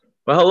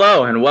Well,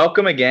 hello and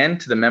welcome again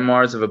to the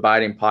Memoirs of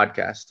Abiding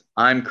podcast.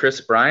 I'm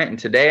Chris Bryant, and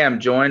today I'm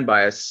joined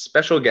by a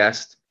special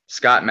guest,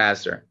 Scott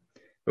Masder.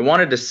 We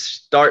wanted to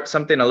start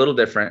something a little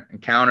different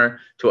and counter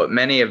to what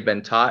many have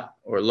been taught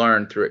or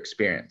learned through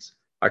experience.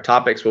 Our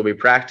topics will be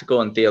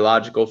practical and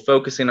theological,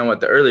 focusing on what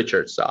the early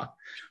church saw.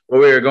 What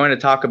we are going to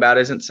talk about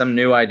isn't some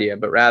new idea,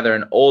 but rather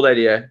an old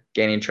idea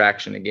gaining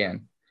traction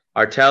again.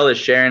 Our tell is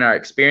sharing our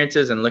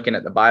experiences and looking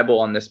at the Bible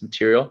on this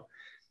material.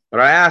 What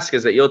I ask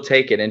is that you'll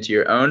take it into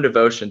your own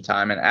devotion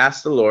time and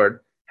ask the Lord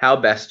how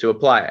best to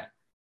apply it.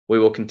 We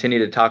will continue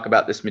to talk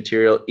about this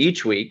material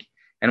each week,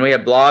 and we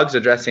have blogs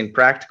addressing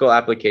practical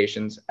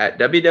applications at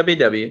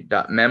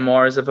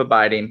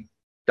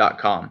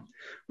www.memoirsofabiding.com.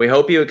 We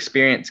hope you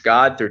experience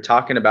God through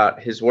talking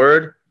about His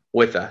Word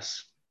with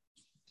us.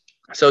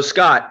 So,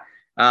 Scott,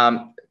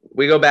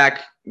 we go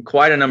back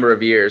quite a number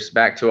of years,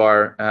 back to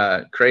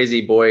our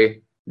crazy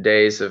boy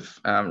days of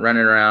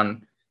running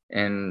around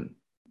in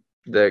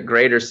the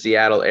greater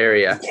Seattle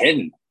area.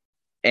 Kidding.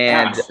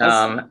 And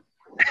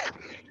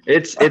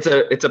it's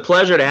a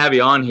pleasure to have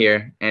you on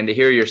here and to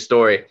hear your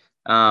story,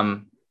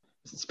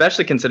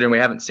 especially considering we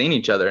haven't seen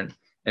each other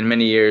in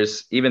many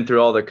years, even through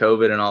all the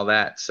COVID and all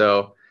that.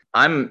 So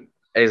I'm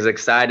as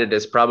excited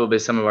as probably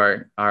some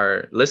of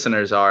our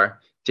listeners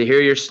are to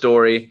hear your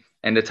story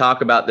and to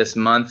talk about this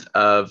month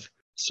of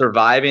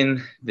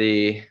surviving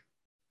the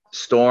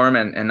storm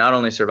and not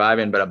only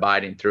surviving, but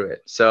abiding through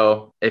it.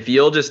 So if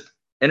you'll just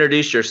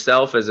introduce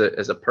yourself as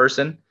a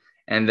person,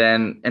 and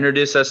then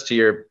introduce us to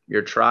your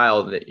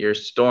trial, that your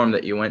storm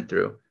that you went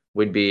through.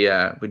 We'd be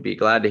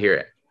glad to hear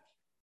it.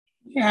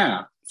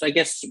 Yeah. So I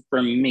guess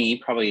for me,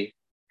 probably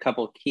a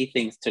couple of key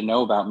things to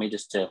know about me,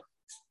 just to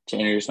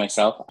introduce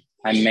myself.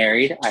 I'm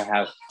married. I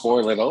have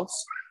 4 littles.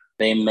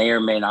 They may or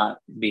may not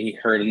be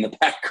heard in the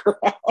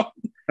background.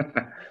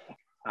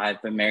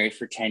 I've been married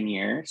for 10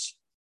 years.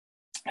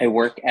 I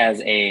work as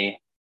a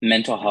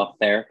mental health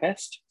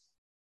therapist.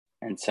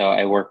 And so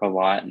I work a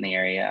lot in the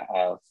area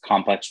of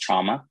complex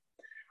trauma.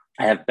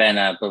 I have been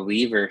a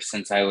believer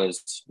since I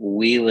was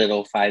wee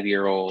little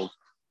 5-year-old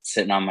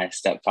sitting on my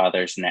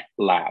stepfather's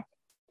lap.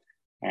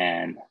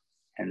 And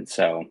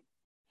so,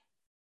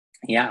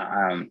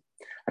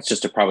 that's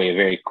just probably a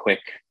very quick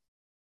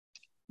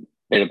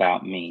bit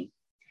about me.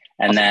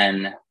 And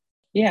then,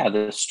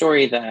 the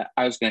story that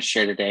I was going to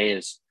share today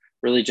is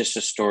really just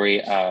a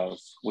story of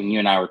when you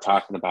and I were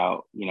talking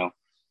about,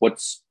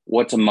 what's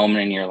a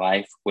moment in your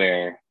life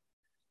where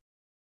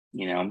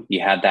you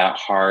had that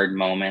hard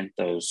moment,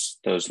 those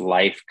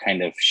life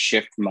kind of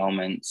shift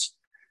moments,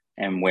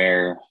 and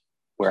where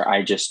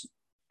I just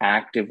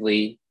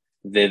actively,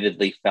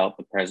 vividly felt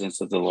the presence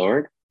of the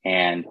Lord,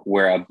 and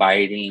where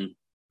abiding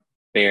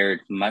bared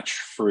much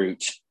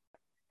fruit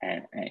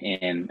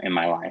in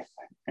my life.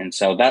 And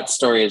so that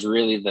story is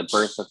really the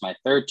birth of my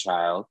 3rd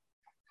child.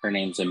 Her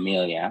name's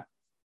Amelia.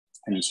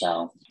 And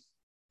so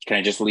can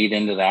I just lead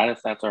into that,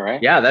 if that's all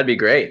right? Yeah, that'd be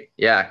great.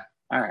 Yeah.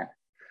 All right.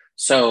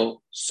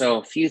 So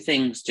a few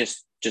things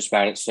just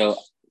about it. So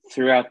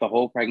throughout the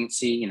whole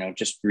pregnancy,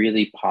 just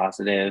really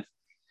positive,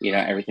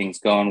 everything's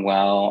going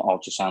well.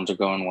 Ultrasounds are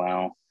going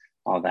well,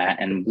 all that.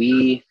 And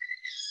we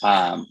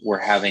were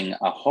having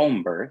a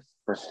home birth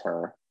for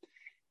her,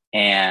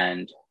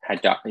 and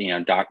had doc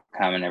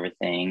come and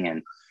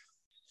everything.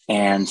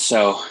 And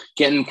so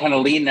getting kind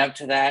of leading up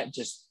to that,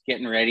 just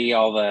getting ready,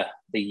 all the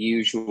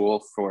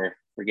usual for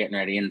getting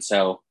ready. And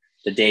so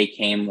the day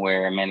came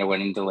where Amanda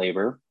went into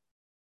labor.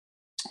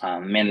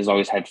 Amanda's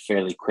always had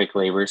fairly quick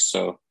labors,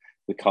 so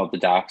we called the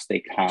docs.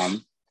 They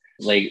come.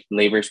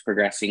 Labor's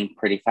progressing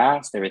pretty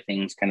fast.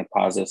 Everything's kind of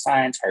positive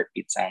signs.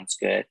 Heartbeat sounds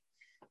good.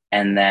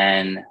 And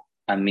then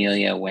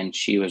Amelia, when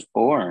she was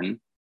born,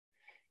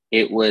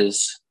 it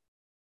was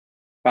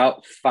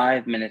about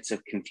 5 minutes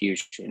of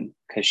confusion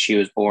because she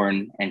was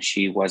born and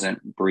she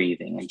wasn't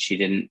breathing, and she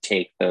didn't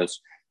take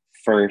those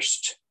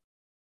first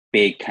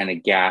big kind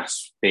of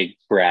gasp, big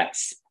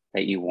breaths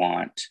that you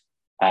want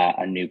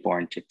a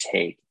newborn to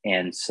take.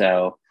 And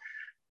so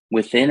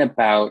within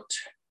about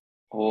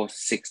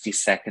 60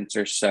 seconds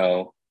or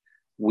so,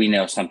 we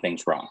know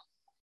something's wrong.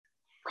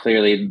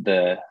 Clearly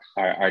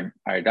our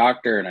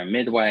doctor and our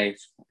midwife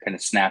kind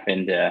of snap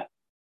into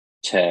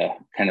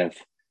kind of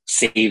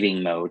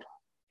saving mode,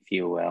 if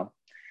you will,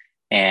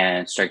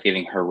 and start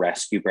giving her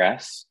rescue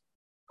breaths,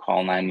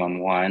 call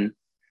 911.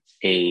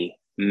 A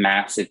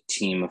massive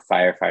team of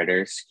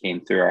firefighters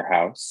came through our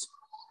house,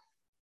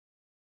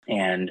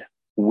 and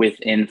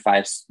within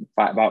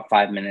about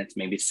 5 minutes,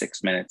 maybe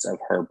 6 minutes of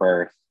her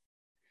birth,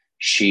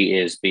 she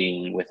is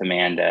with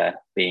Amanda,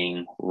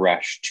 being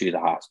rushed to the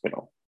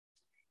hospital.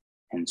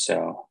 And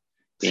so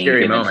being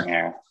Scary given moment.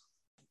 there,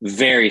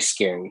 very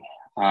scary.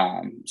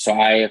 So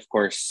I, of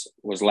course,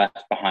 was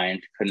left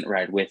behind, couldn't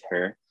ride with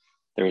her.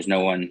 There was no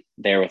one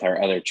there with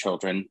our other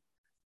children,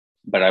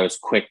 but I was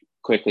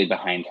quickly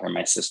behind her.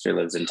 My sister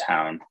lives in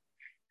town,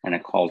 and I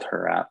called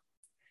her up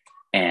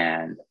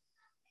and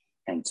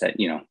said,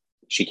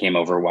 she came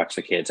over, watched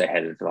the kids. I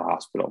headed to the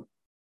hospital.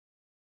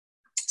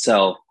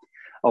 So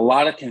a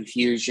lot of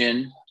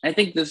confusion. I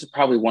think this is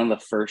probably one of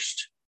the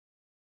first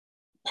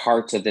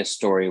parts of this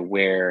story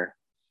where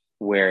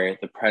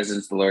the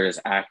presence of the Lord is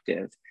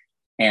active.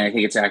 And I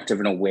think it's active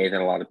in a way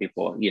that a lot of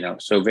people,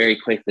 so very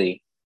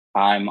quickly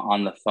I'm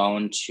on the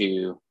phone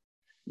to,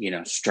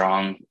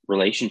 strong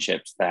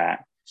relationships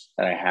that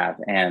I have.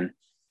 And,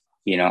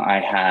 I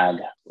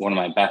had one of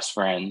my best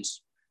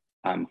friends,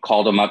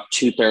 called him up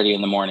 2:30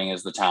 in the morning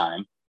is the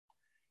time.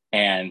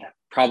 And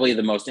probably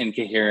the most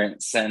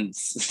incoherent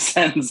sentence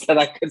that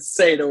I could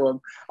say to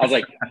him. I was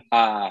like,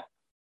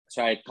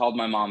 so I called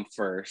my mom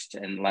first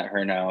and let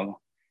her know.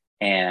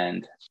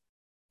 And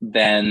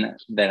then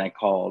I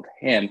called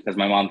him because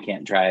my mom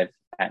can't drive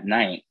at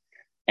night.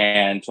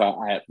 And so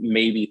I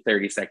maybe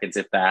 30 seconds,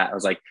 if that, I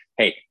was like,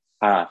 hey,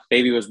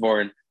 baby was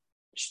born.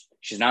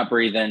 She's not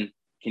breathing.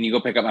 Can you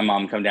go pick up my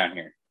mom and come down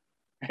here?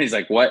 And he's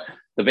like, what?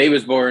 The baby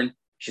was born.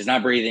 She's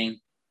not breathing.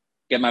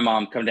 Get my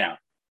mom, come down.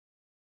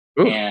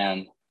 Ooh.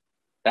 And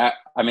that,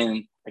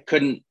 I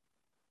couldn't,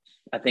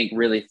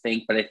 really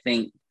think, but I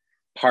think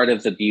part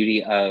of the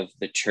beauty of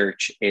the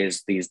church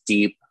is these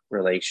deep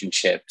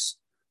relationships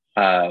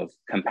of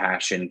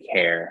compassion,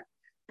 care,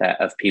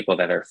 that of people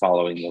that are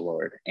following the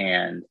Lord.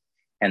 And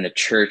the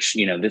church,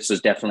 this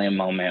was definitely a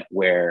moment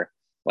where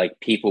like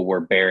people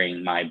were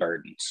bearing my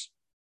burdens,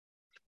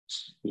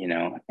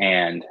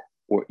 and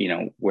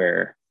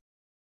where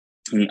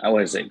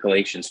what is it,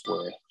 Galatians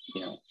 4,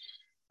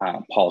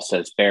 Paul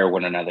says, bear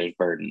one another's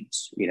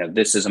burdens.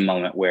 This is a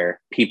moment where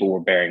people were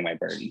bearing my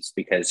burdens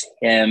because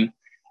him,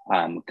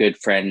 good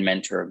friend,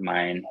 mentor of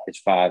mine, his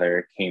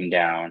father came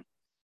down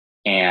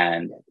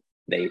and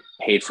they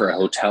paid for a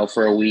hotel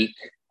for a week.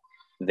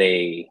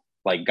 They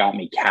like got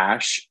me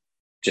cash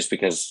just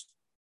because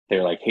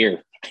they're like,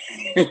 here,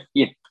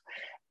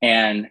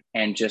 and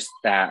just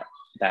that,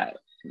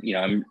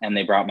 and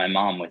they brought my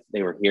mom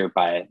they were here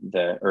by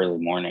the early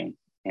morning,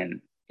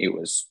 and it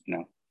was,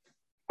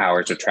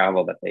 hours of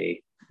travel that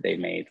they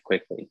made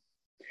quickly.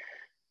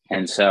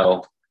 And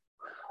so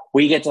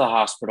we get to the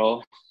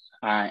hospital.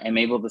 I'm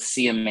able to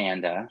see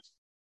Amanda,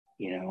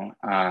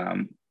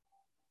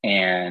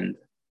 and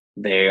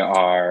they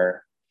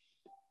are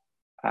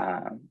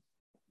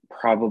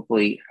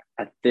probably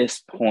at this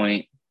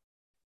point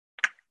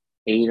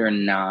 8 or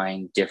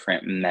 9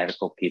 different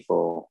medical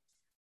people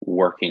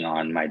working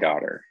on my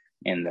daughter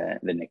in the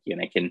NICU.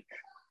 And I can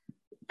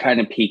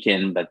kind of peek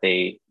in, but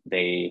they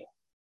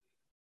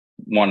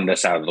wanted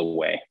us out of the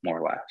way, more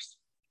or less.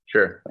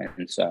 Sure.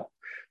 And so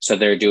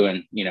they're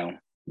doing,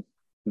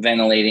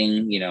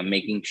 ventilating,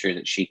 making sure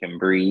that she can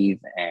breathe,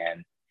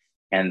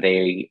 and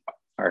they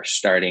are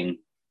starting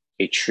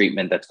a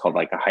treatment that's called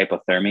like a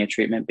hypothermia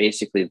treatment.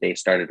 Basically, they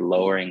started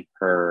lowering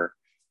her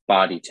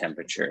body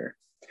temperature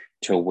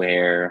to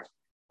where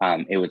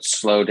it would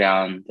slow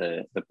down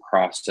the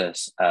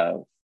process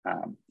of, I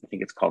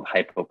think it's called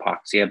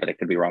hypoxia, but it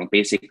could be wrong.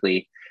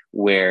 Basically,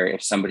 where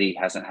if somebody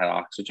hasn't had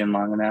oxygen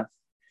long enough,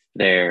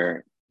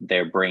 their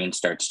brain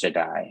starts to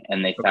die.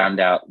 And they found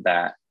out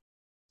that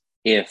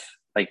if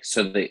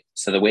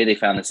the way they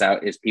found this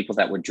out is people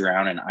that would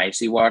drown in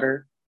icy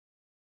water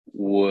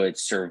would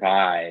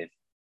survive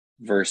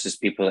versus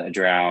people that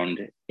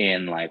drowned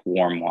in like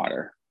warm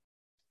water.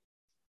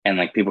 And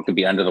like people could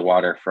be under the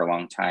water for a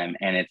long time.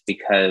 And it's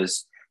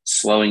because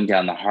slowing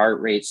down the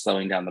heart rate,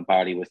 slowing down the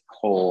body with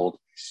cold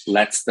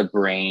lets the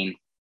brain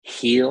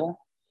heal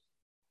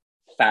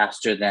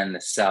faster than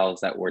the cells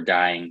that were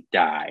dying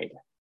died.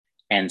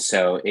 And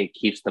so it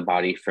keeps the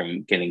body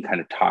from getting kind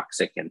of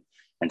toxic and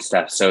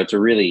stuff. So it's a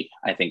really,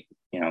 I think,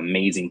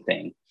 amazing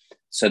thing.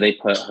 So they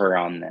put her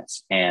on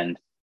this. And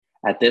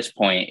at this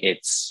point,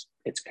 it's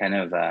kind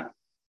of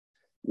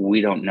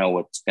we don't know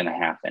what's going to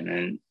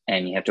happen.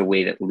 And you have to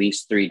wait at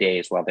least 3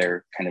 days while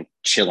they're kind of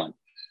chilling,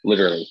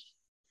 literally,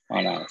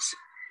 on us.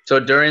 So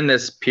during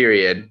this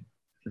period,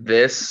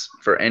 this,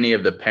 for any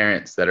of the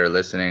parents that are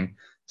listening,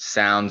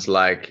 sounds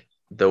like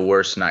the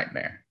worst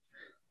nightmare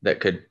that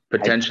could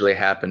potentially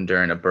happen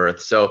during a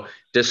birth. So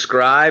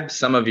describe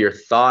some of your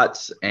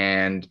thoughts.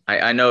 And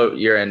I know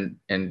you're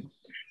in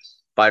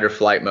fight or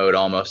flight mode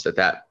almost at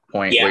that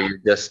point, where you're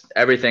just,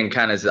 everything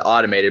kind of is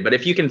automated. But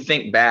if you can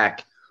think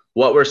back,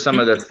 what were some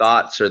of the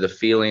thoughts or the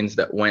feelings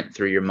that went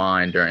through your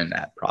mind during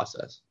that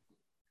process?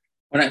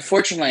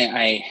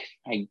 Fortunately,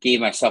 I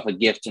gave myself a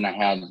gift, and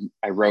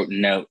I wrote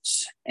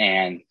notes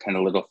and kind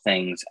of little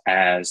things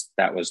as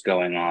that was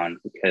going on,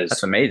 because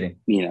that's amazing.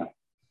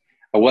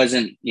 I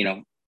wasn't,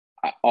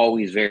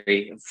 always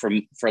very,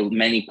 for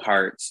many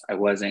parts, I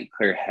wasn't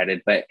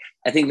clear-headed, but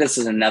I think this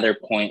is another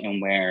point in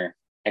where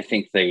I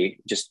think the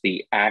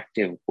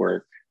active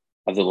work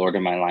of the Lord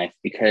in my life,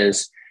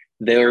 because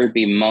there would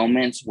be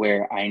moments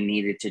where I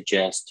needed to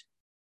just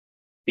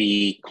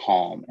be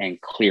calm and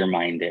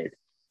clear-minded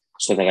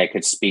so that I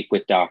could speak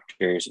with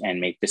doctors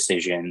and make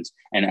decisions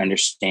and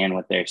understand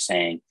what they're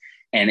saying.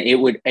 And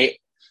you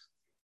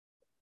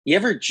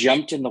ever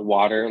jumped in the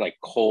water, like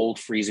cold,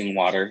 freezing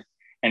water,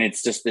 and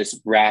it's just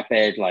this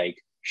rapid like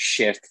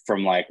shift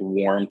from like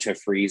warm to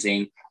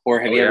freezing? Or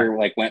have you ever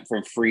like went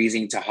from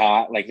freezing to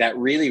hot, like that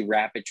really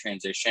rapid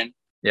transition?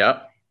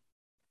 Yeah.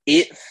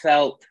 It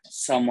felt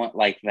somewhat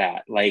like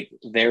that. Like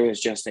there was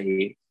just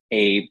a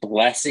a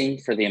blessing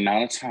for the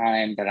amount of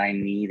time that I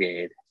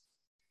needed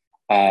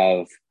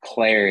of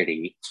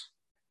clarity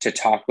to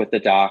talk with the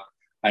doc,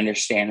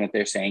 understand what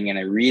they're saying, and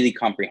I really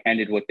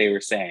comprehended what they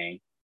were saying.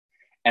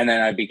 And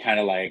then I'd be kind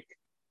of like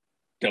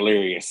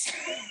delirious.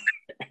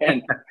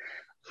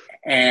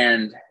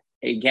 and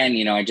again,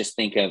 you know, I just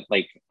think of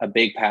like a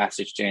big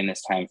passage during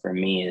this time for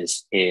me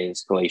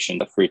is Galatians,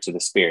 the fruits of the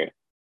Spirit.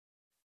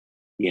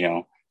 You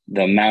know,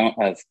 the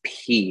amount of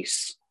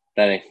peace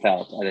that I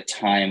felt at a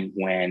time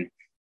when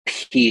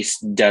peace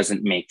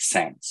doesn't make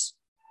sense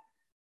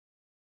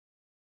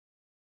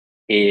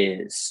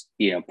is,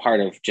 you know, part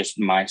of just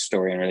my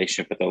story and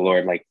relationship with the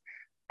Lord. Like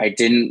I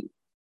didn't,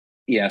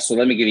 yeah. So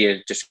let me give you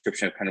a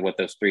description of kind of what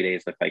those 3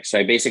 days looked like. So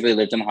I basically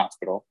lived in the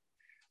hospital.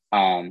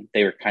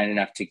 They were kind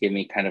enough to give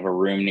me kind of a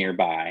room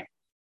nearby.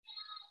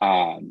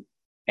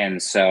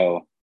 And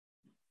so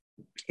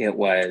it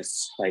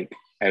was like,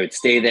 I would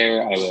stay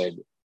there. I would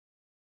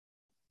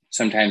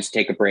sometimes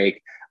take a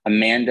break.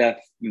 Amanda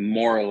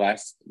more or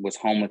less was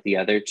home with the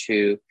other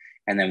two,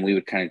 and then we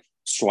would kind of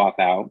swap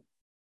out.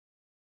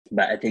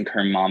 But I think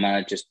her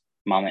mama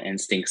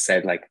instinct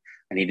said like,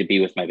 I need to be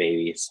with my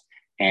babies.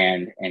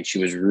 And she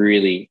was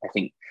really, I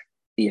think,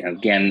 you know,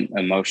 again,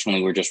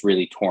 emotionally, we're just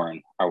really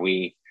torn. Are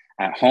we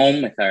at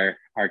home with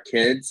our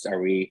kids? Are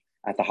we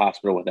at the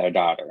hospital with our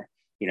daughter?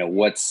 You know,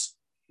 what's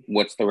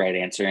the right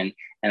answer?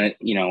 And,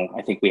 you know,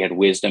 I think we had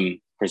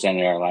wisdom presented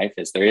in our life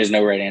is there is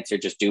no right answer.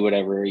 Just do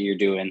whatever you're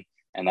doing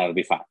and that'll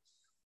be fine.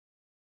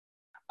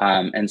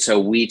 And so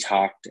we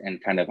talked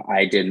and kind of,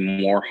 I did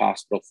more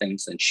hospital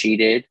things than she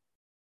did.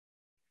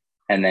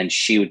 And then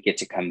she would get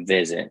to come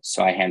visit.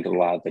 So I handled a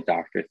lot of the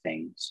doctor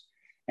things.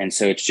 And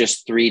so it's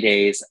just 3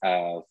 days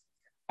of,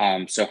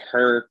 so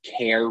her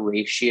care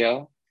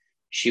ratio,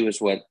 she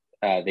was what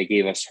they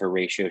gave us her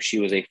ratio. She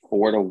was a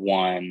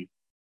 4-to-1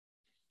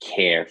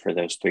 care for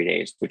those 3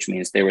 days, which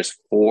means there was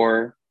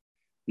 4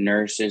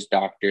 nurses,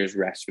 doctors,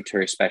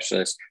 respiratory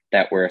specialists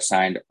that were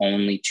assigned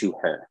only to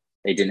her.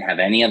 They didn't have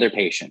any other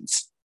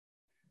patients.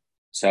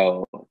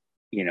 So,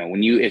 you know,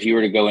 if you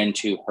were to go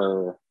into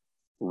her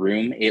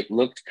room, it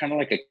looked kind of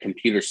like a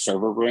computer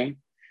server room.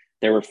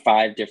 There were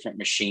 5 different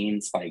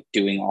machines, like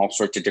doing all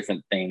sorts of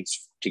different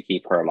things to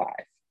keep her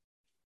alive.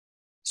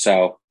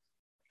 So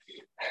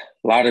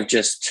a lot of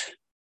just,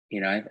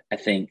 you know, I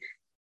think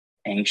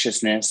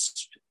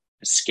anxiousness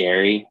is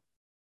scary,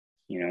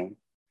 you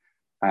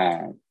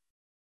know.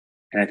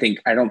 And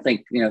I don't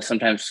think, you know,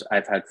 sometimes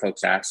I've had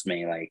folks ask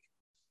me like,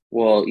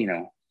 well, you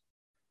know,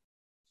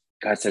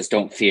 God says,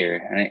 don't fear.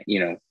 And, you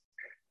know,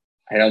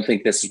 I don't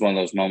think this is one of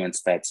those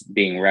moments that's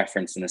being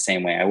referenced in the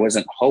same way. I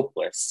wasn't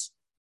hopeless,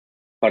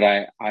 but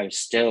I was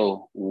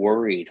still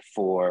worried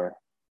for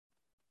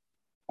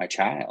my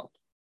child.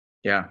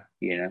 Yeah.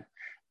 You know,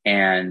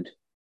 and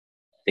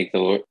I think the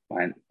Lord,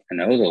 I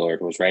know the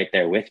Lord was right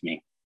there with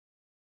me,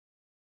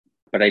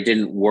 but I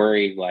didn't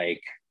worry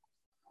like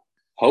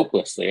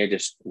hopelessly. I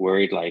just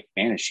worried like,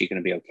 man, is she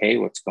going to be okay?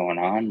 What's going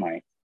on?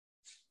 Like,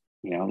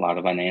 you know, a lot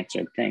of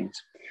unanswered things.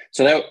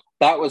 So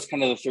that was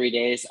kind of the 3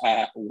 days.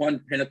 One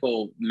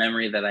pinnacle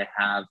memory that I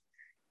have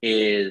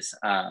is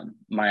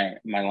my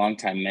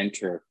longtime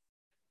mentor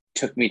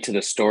took me to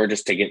the store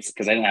just to get,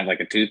 because I didn't have like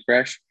a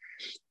toothbrush.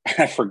 And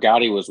I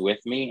forgot he was with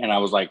me. And I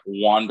was like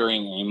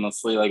wandering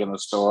aimlessly like in the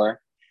store.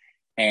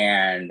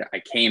 And I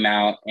came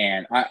out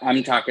and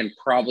I'm talking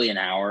probably an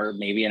hour,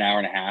 maybe an hour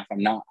and a half.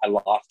 I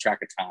lost track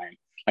of time.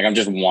 Like I'm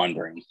just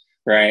wandering,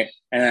 right?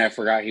 And then I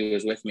forgot he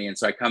was with me. And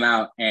so I come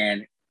out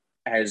and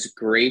as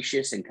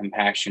gracious and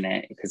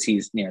compassionate, because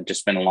he's, you know,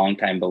 just been a long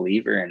time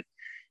believer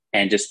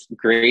and just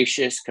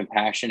gracious,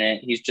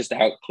 compassionate. He's just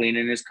out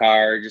cleaning his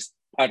car, just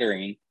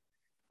puttering.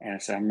 And I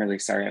said, I'm really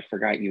sorry. I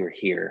forgot you were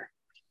here.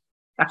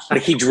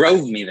 Like he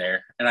drove me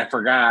there and I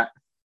forgot.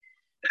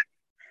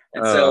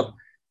 And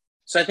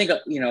so I think,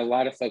 you know, a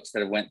lot of folks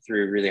that have went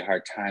through really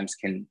hard times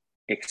can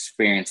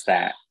experience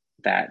that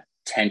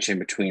tension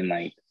between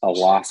like a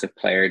loss of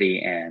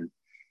clarity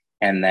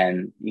and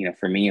then, you know,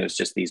 for me, it was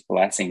just these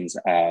blessings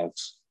of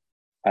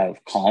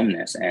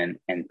calmness and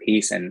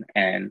peace and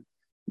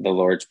the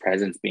Lord's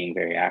presence being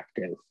very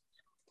active.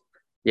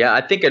 Yeah,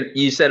 I think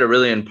you said a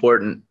really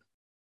important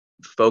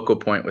focal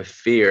point with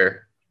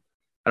fear.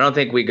 I don't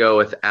think we go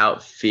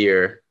without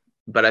fear,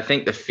 but I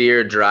think the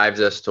fear drives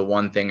us to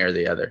one thing or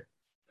the other.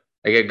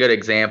 Like a good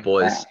example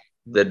is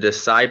the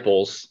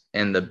disciples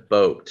in the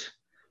boat.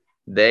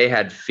 They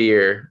had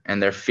fear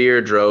and their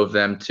fear drove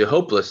them to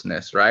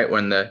hopelessness, right?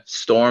 When the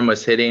storm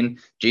was hitting,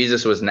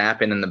 Jesus was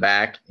napping in the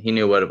back. He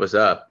knew what was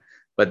up,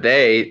 but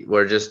they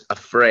were just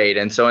afraid.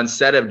 And so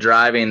instead of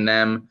driving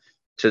them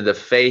to the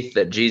faith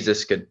that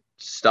Jesus could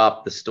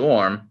stop the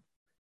storm,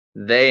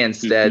 they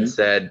instead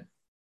said,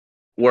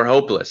 we're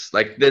hopeless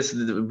like this.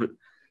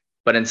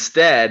 But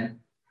instead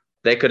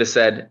they could have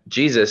said,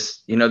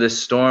 Jesus, you know,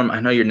 this storm, I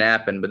know you're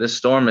napping, but this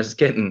storm is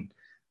getting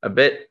a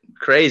bit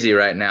crazy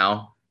right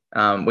now.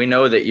 We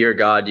know that you're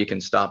God, you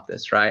can stop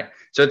this, right?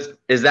 So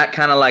is that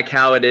kind of like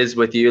how it is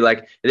with you?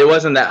 Like it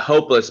wasn't that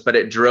hopeless, but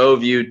it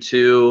drove you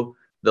to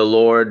the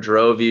Lord,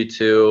 drove you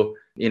to,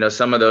 you know,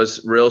 some of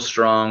those real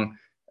strong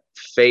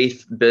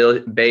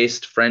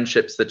faith-based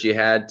friendships that you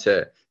had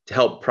to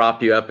help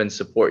prop you up and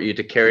support you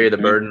to carry the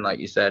burden, like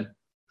you said?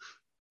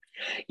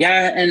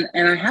 Yeah, and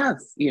I have,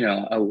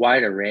 a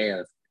wide array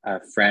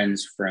of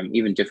friends from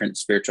even different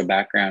spiritual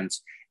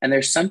backgrounds, and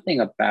there's something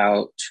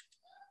about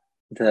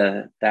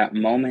that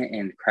moment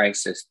in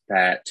crisis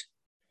that,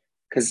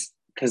 because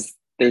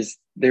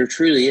there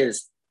truly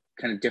is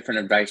kind of different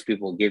advice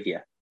people give you.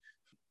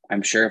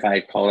 I'm sure if I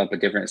had called up a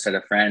different set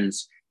of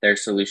friends, their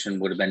solution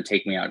would have been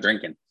take me out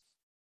drinking.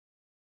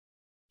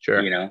 Sure.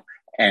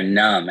 And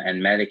numb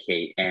and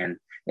medicate and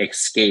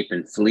escape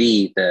and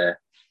flee the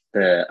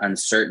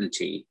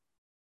uncertainty.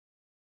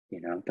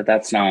 But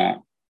that's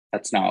not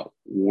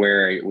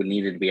where it would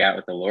needed to be at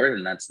with the Lord,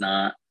 and that's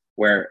not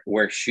where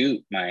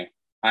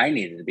I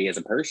needed to be as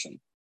a person.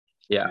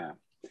 Yeah.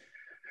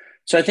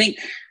 So I think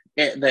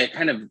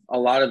a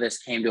lot of this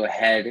came to a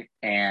head,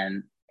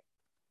 and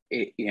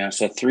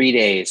so 3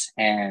 days,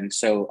 and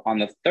so on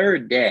the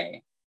third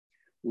day,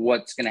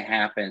 what's going to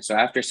happen? So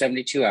after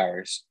 72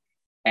 hours,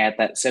 at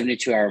that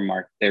 72-hour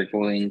mark, they're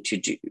going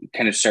to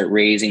kind of start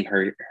raising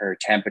her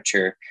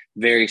temperature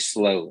very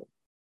slowly.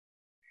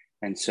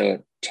 And so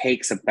it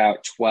takes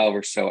about 12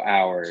 or so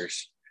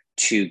hours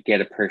to get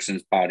a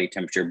person's body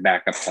temperature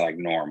back up to like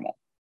normal.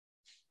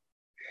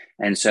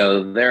 And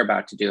so they're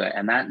about to do it.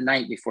 And that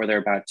night before they're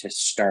about to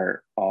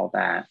start all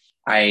that,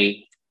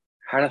 I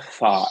had a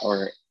thought,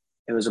 or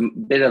it was a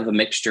bit of a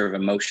mixture of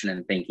emotion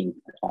and thinking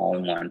all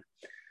in one.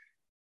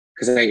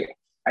 Because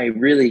I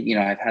really,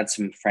 I've had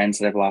some friends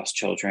that have lost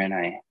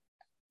children.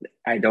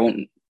 I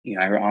don't,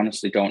 I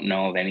honestly don't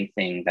know of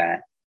anything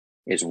that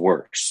is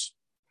worse,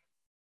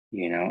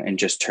 in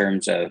just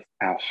terms of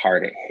how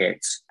hard it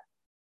hits.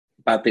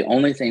 But the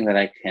only thing that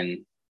I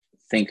can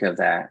think of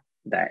that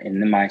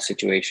in my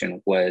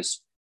situation was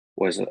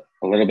a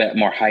little bit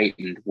more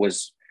heightened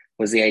was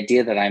the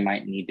idea that I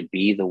might need to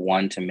be the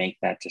one to make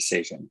that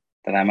decision,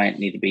 that I might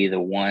need to be the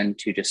one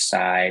to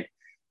decide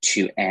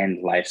to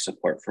end life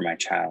support for my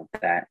child,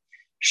 that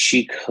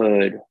she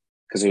could,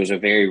 because it was a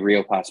very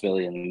real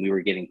possibility and we were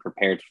getting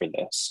prepared for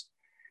this,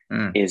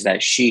 is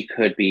that she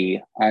could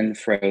be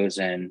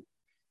unfrozen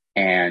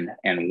and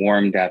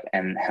warmed up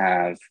and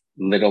have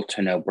little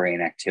to no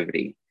brain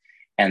activity.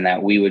 And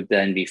that we would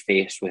then be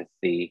faced with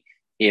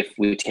if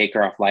we take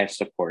her off life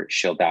support,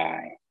 she'll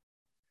die.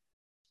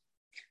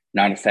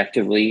 Not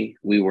effectively,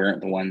 we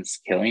weren't the ones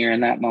killing her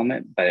in that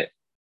moment, but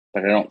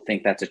I don't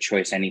think that's a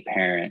choice any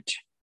parent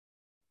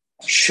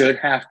should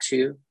have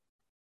to,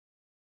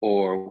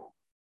 or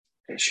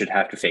should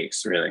have to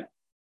face, really.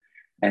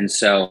 And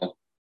so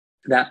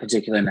that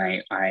particular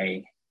night,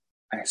 I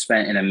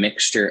spent in a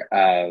mixture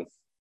of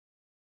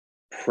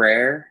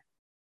prayer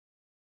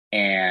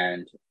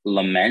and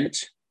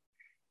lament.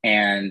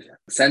 And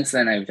since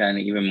then, I've done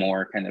even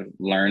more kind of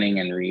learning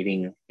and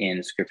reading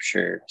in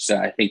scripture. So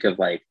I think of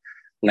like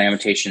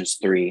Lamentations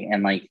 3,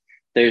 and like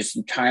there's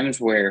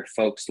times where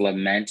folks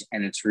lament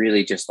and it's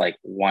really just like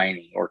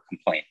whining or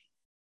complaining.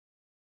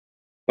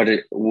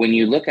 But when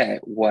you look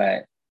at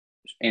what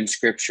in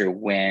scripture,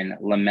 when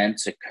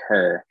laments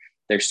occur,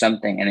 there's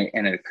something,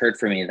 and it occurred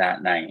for me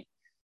that night,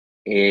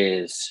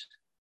 is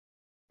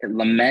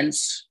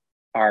laments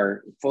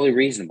are fully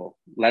reasonable.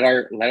 Let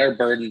our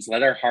burdens,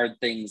 let our hard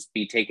things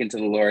be taken to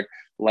the Lord.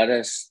 Let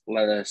us,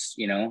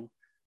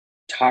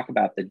 talk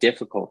about the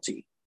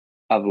difficulty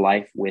of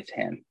life with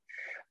him.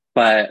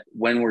 But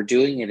when we're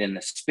doing it in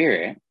the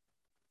spirit,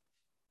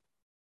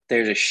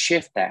 there's a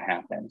shift that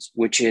happens,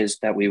 which is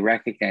that we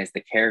recognize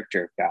the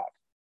character of God.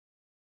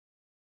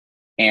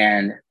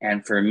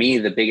 And for me,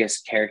 the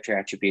biggest character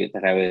attribute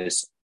that I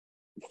was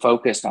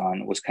focused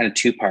on was kind of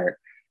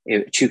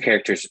two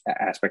characters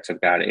aspects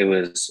of God. It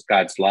was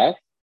God's love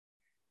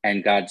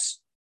and God's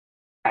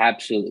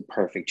absolutely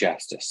perfect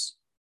justice.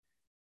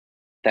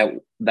 That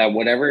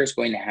whatever is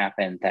going to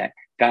happen, that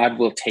God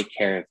will take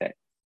care of it.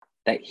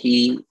 That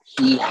he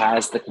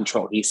has the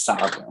control. He's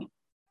sovereign.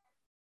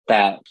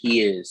 That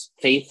he is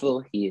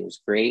faithful. He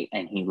is great,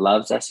 and he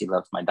loves us. He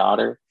loves my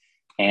daughter.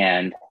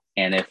 And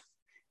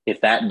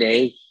if that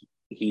day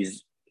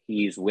he's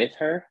with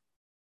her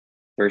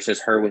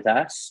versus her with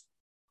us,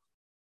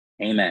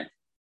 amen.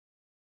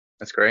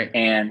 That's great.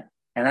 And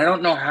I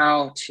don't know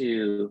how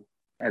to,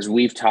 as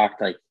we've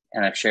talked, like,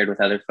 and I've shared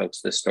with other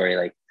folks this story,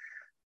 like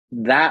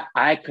that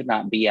I could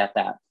not be at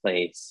that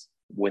place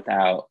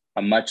without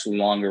a much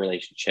longer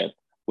relationship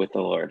with the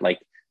Lord. Like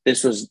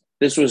this was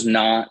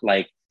not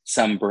like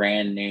some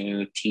brand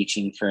new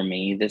teaching for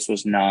me. This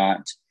was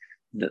not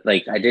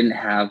like, I didn't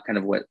have kind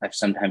of what I've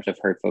sometimes have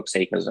heard folks say,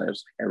 because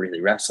I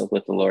really wrestled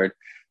with the Lord.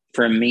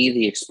 For me,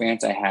 the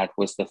experience I had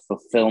was the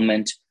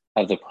fulfillment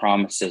of the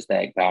promises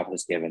that God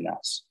has given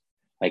us,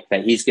 like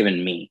that he's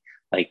given me.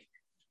 Like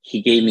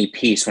he gave me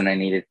peace when I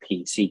needed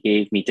peace. He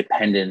gave me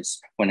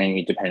dependence when I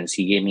needed dependence.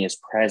 He gave me his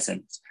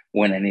presence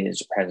when I needed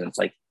his presence.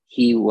 Like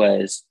he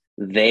was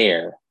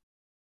there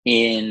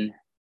in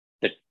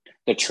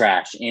the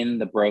trash, in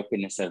the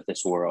brokenness of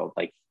this world.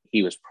 Like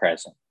he was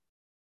present.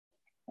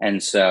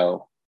 And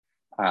so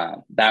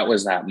that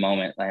was that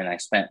moment. And I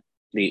spent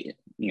the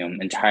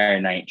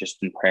entire night just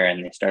in prayer,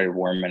 and they started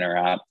warming her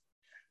up.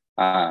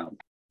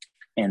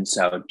 And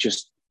so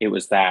it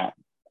was that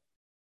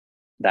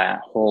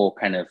whole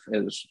kind of,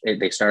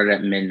 they started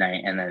at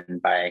midnight, and then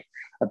by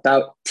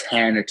about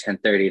 10 or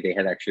 10:30, they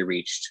had actually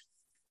reached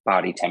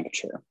body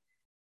temperature.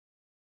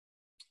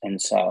 And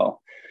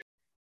so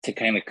to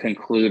kind of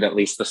conclude at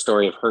least the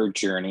story of her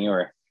journey,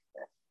 or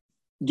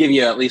give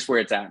you at least where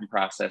it's at in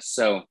process.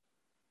 So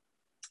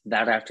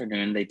that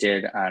afternoon, they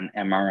did an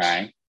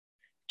MRI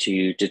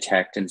to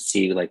detect and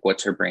see like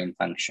what's her brain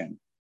function.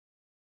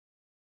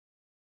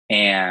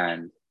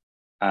 And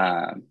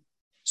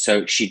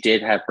so she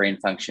did have brain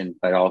function,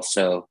 but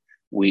also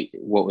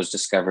what was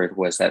discovered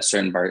was that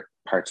certain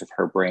parts of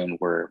her brain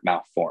were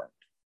malformed.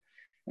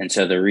 And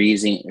so the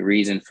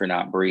reason for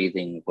not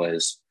breathing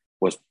was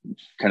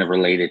kind of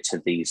related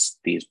to these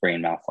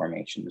brain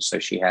malformations. So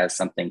she has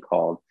something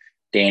called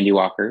Dandy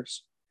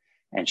Walkers,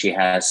 and she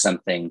has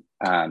something,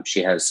 I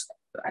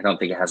don't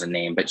think it has a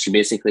name, but she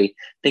basically,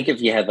 think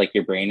if you had like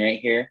your brain right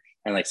here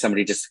and like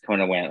somebody just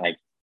kind of went like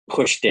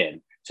pushed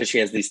in. So she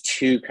has these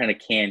two kind of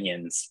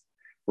canyons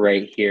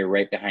right here,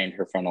 right behind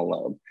her frontal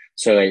lobe.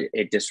 So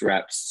it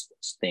disrupts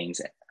things.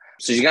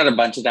 So she's got a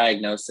bunch of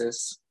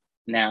diagnoses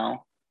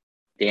now.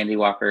 Dandy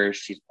Walkers,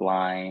 she's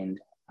blind.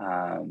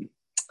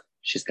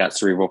 She's got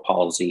cerebral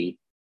palsy.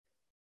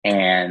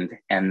 And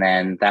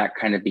then that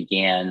kind of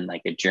began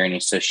like a journey.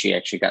 So she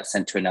actually got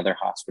sent to another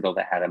hospital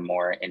that had a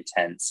more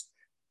intense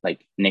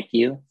like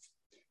NICU.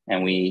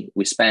 And we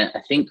spent,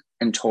 I think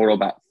in total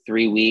about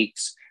 3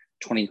 weeks,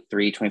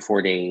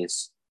 24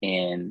 days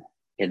in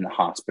the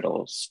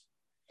hospitals.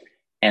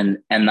 And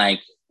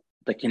like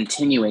the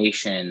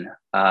continuation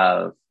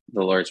of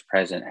the Lord's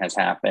presence has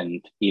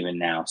happened even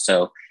now.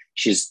 So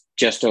she's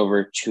just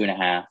over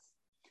 2.5.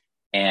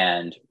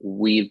 And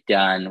we've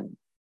done,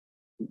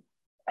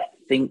 I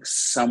think,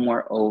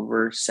 somewhere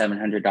over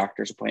 700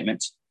 doctor's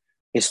appointments.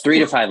 It's 3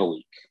 to 5 a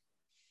week.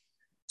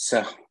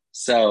 So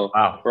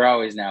wow. We're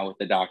always now with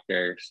the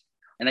doctors.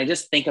 And I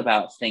just think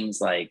about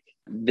things like,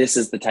 this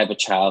is the type of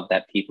child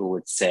that people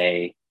would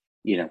say,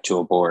 to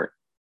abort.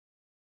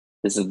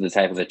 This is the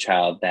type of the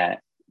child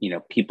that,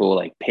 people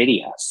like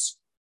pity us.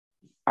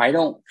 I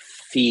don't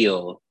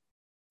feel,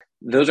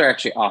 those are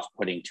actually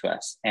off-putting to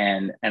us.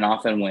 And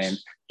often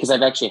because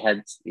I've actually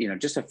had,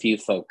 just a few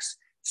folks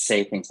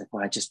say things like,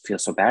 well, I just feel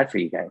so bad for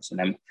you guys.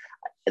 And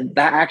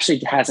that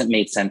actually hasn't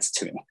made sense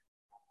to me,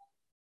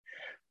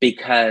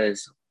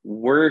 because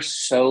we're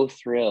so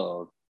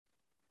thrilled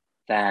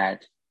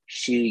that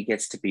she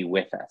gets to be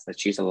with us, that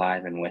she's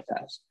alive and with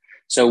us.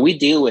 So we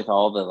deal with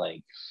all the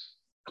like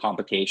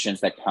complications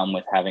that come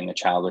with having a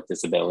child with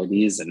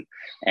disabilities, and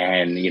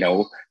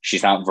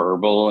she's not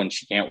verbal and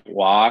she can't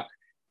walk.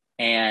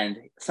 And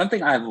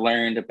something I've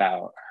learned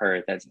about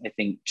her that's, I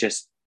think,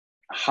 just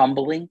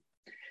humbling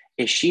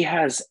is she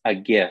has a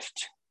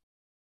gift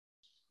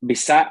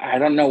I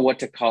don't know what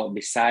to call it,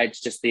 besides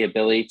just the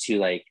ability to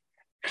like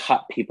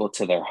cut people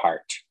to their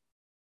heart.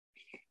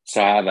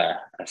 So I have a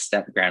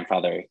step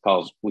grandfather,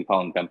 we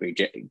call him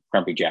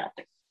Grumpy Jack.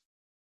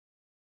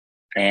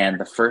 And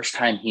the first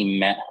time he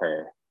met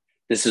her,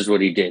 this is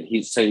what he did.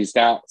 He's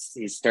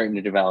starting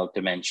to develop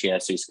dementia.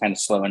 So he's kind of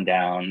slowing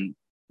down,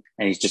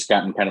 and he's just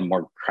gotten kind of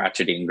more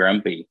crotchety and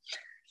grumpy.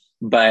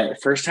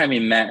 But first time he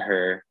met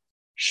her,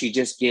 she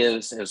just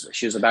gives,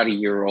 she was about a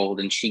year old,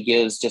 and she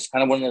gives just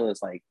kind of one of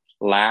those like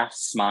laugh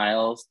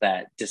smiles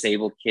that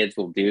disabled kids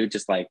will do.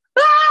 Just like,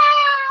 ah!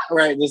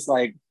 Right.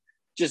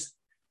 Just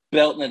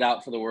belting it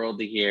out for the world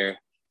to hear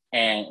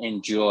and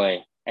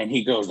enjoy. And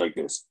he goes like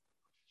this.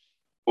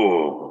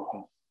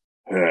 Oh,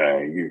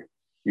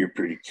 you're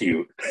pretty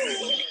cute.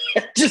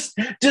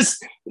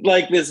 just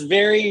like this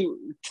very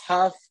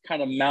tough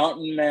kind of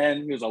mountain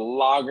man who's a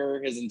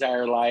logger his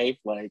entire life,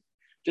 like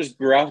just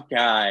gruff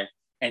guy.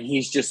 And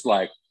he's just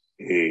like,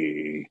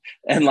 hey,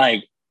 and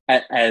like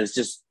as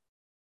just,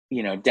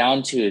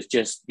 down to his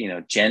just,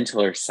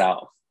 gentler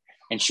self.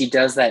 And she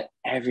does that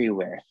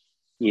everywhere.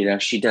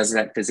 She does it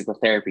at physical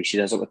therapy. She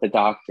does it with the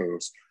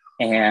doctors.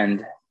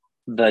 And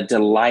the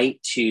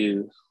delight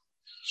to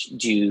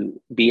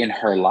be in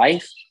her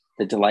life,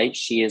 the delight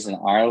she is in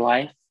our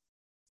life,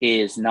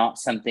 is not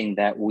something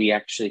that we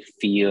actually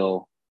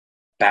feel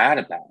bad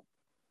about.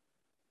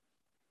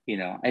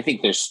 I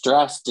think there's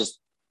stress,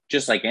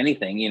 just like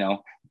anything,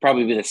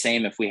 probably be the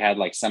same if we had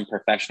like some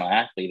professional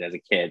athlete as a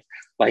kid.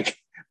 Like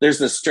there's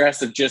the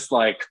stress of just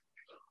like,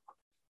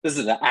 this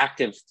is an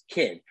active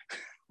kid.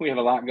 We have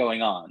a lot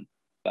going on.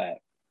 But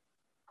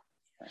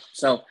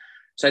so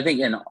I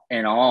think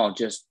in all,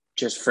 just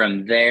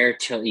from there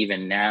till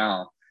even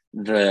now,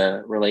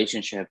 the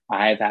relationship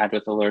I've had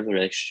with the Lord, the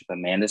relationship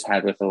Amanda's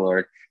had with the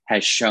Lord,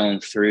 has shown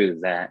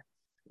through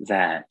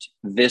that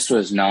this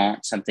was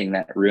not something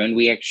that ruined.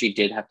 We actually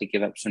did have to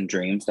give up some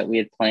dreams that we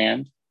had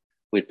planned.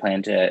 We'd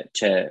planned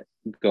to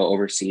go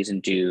overseas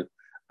and do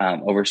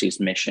overseas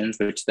missions,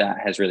 which that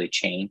has really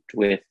changed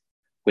with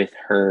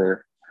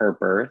her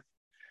birth.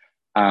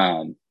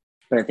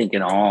 But I think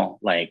in all,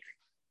 like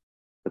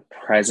the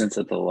presence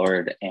of the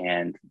Lord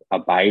and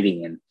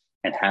abiding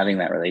and having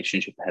that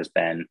relationship has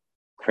been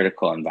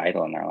critical and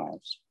vital in our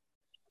lives.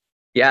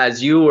 Yeah,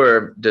 as you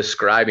were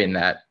describing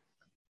that,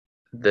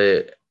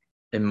 the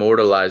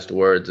immortalized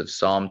words of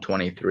Psalm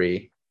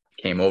 23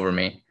 came over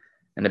me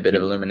and a bit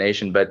of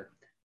illumination, but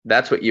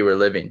that's what you were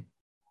living.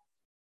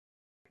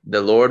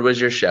 The Lord was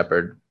your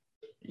shepherd.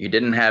 You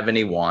didn't have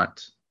any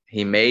want.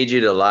 He made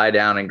you to lie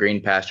down in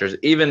green pastures.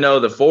 Even though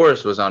the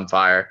forest was on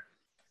fire,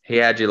 he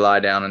had you lie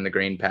down in the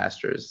green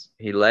pastures.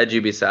 He led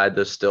you beside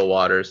those still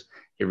waters.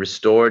 He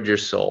restored your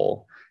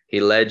soul. He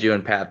led you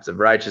in paths of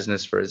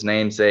righteousness for his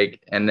name's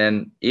sake. And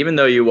then even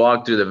though you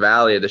walked through the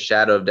valley of the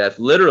shadow of death,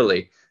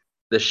 literally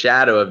the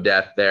shadow of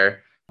death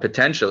there,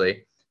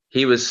 potentially,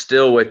 he was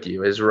still with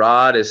you. His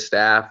rod, his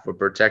staff were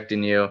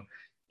protecting you.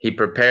 He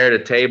prepared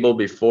a table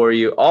before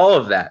you. All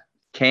of that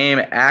came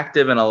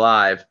active and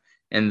alive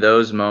in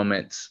those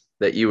moments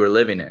that you were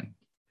living in,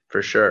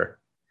 for sure.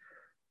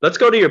 Let's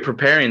go to your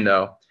preparing,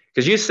 though,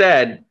 because you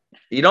said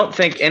you don't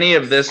think any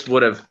of this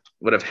would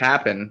have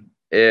happened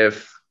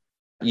if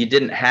you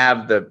didn't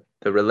have the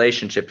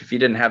relationship, if you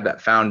didn't have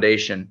that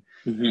foundation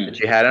that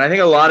you had. And I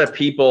think a lot of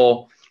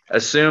people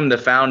assume the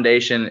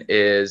foundation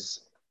is,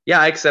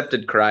 I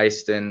accepted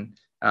Christ and,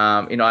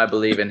 I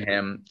believe in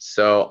him.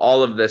 So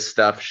all of this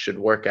stuff should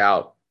work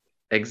out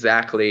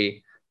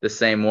exactly the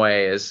same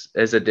way as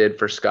it did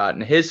for Scott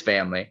and his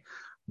family.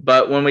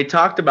 But when we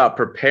talked about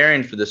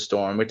preparing for the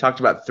storm, we talked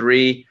about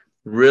three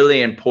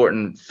really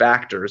important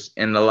factors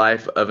in the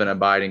life of an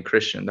abiding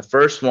Christian. The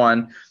first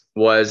one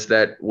was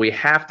that we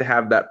have to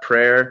have that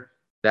prayer,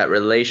 that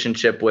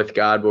relationship with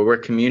God where we're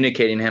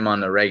communicating him on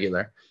the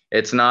regular.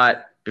 It's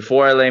not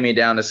before I lay me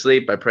down to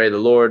sleep, I pray the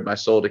Lord my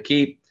soul to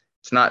keep.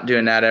 It's not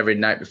doing that every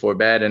night before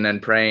bed and then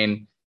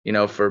praying,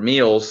 for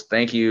meals.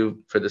 Thank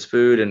you for this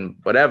food and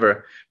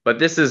whatever. But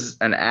this is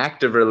an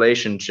active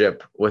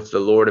relationship with the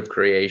Lord of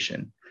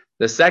creation.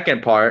 The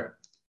second part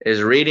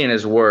is reading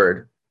his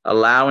word,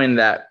 allowing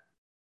that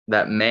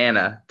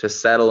manna to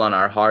settle on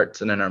our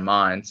hearts and in our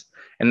minds.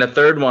 And the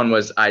third one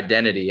was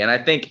identity. And I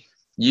think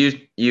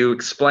you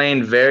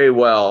explained very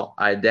well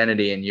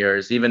identity in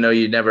yours, even though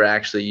you never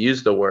actually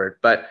used the word,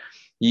 but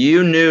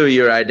you knew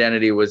your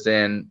identity was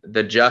in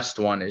the just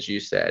one, as you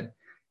said.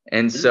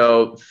 And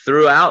so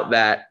throughout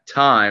that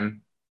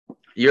time,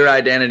 your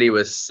identity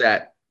was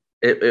set.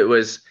 It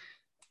was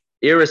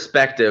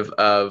irrespective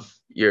of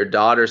your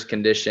daughter's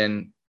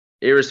condition,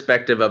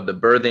 irrespective of the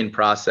birthing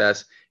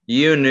process.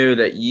 You knew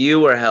that you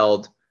were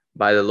held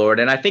by the Lord.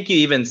 And I think you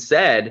even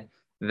said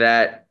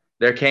that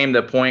there came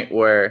the point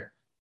where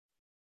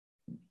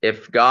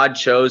if God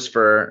chose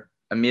for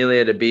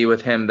Amelia to be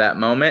with him that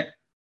moment,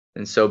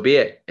 then so be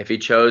it. If he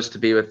chose to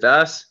be with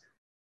us,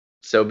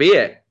 so be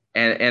it.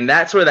 And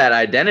that's where that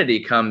identity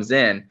comes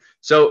in.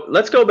 So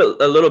let's go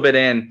a little bit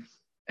in.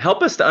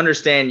 Help us to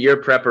understand your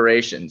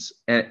preparations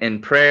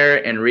in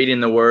prayer and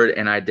reading the word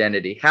and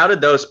identity. How did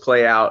those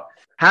play out?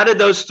 How did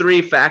those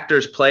three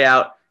factors play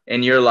out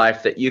in your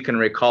life that you can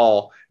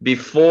recall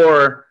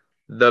before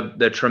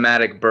the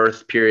traumatic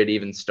birth period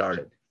even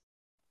started?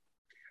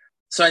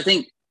 So I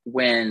think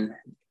when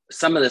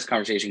some of this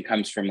conversation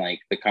comes from like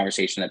the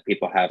conversation that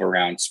people have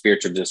around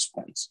spiritual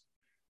disciplines,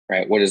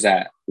 right? What does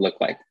that look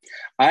like?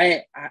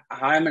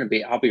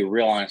 I'll be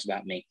real honest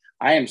about me.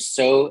 I am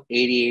so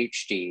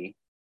ADHD.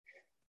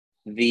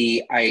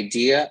 The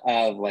idea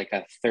of like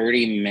a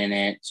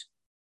 30-minute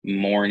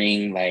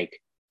morning, like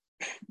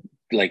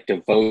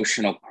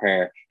devotional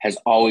prayer has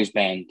always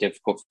been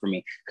difficult for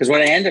me. Because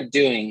what I end up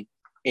doing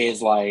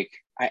is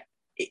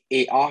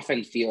it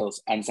often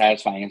feels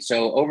unsatisfying. And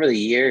so over the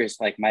years,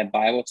 like my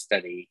Bible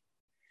study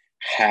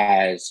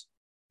has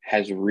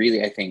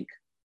really, I think,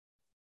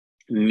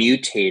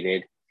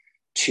 mutated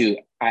to,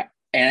 I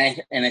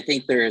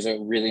think there is a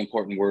really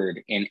important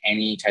word in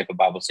any type of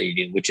Bible study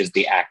you do, which is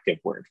the active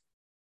word.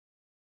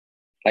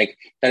 Like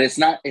that it's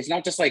not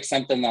just like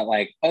something that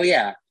like, oh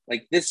yeah,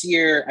 like this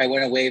year I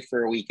went away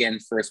for a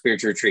weekend for a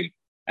spiritual retreat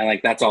and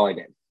like that's all I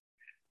did.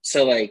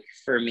 So like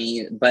for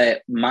me,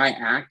 but my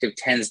active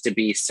tends to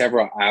be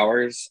several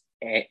hours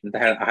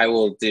that I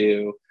will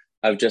do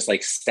of just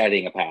like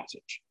studying a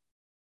passage.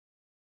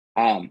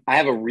 I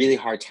have a really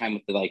hard time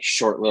with the like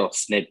short little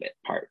snippet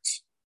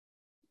parts.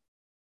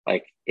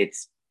 Like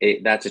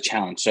that's a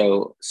challenge.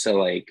 So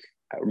like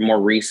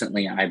more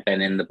recently I've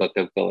been in the book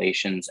of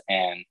Galatians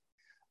and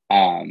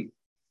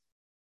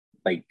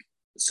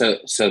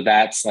so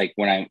that's like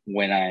when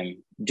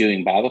I'm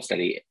doing Bible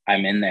study,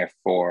 I'm in there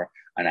for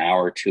an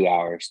hour, 2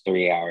 hours,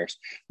 3 hours,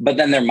 but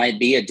then there might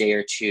be a day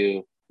or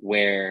two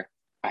where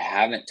I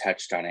haven't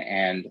touched on it.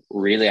 And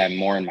really I'm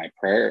more in my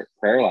prayer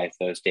life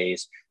those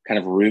days, kind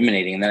of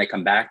ruminating. And then I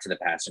come back to the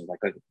passage like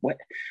what,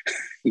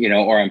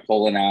 or I'm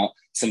pulling out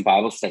some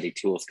Bible study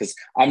tools because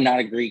I'm not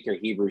a Greek or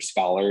Hebrew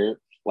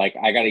scholar. Like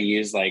I got to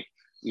use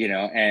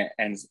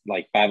and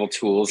like Bible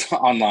tools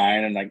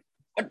online and like,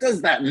 what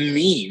does that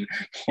mean?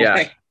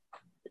 Yeah.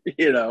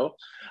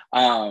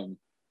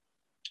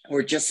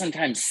 Or just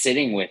sometimes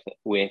sitting with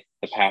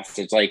the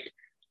passage. Like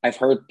I've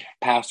heard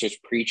pastors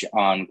preach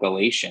on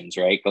Galatians,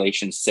 right?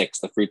 Galatians 6,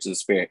 the fruits of the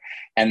Spirit.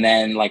 And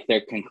then like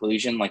their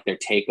conclusion, like their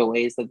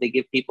takeaways that they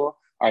give people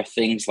are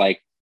things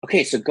like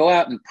okay, so go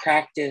out and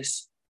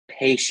practice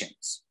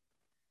patience.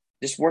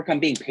 Just work on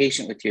being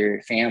patient with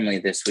your family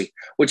this week,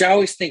 which I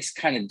always think is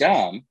kind of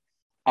dumb.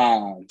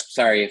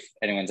 Sorry if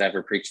anyone's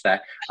ever preached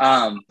that.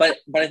 But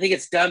I think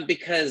it's dumb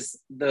because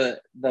the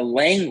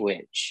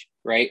language,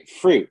 right?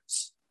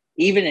 Fruits,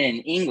 even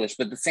in English,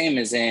 but the same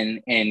as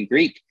in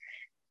Greek,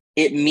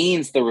 it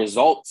means the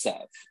results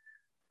of,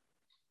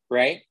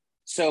 right?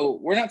 So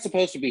we're not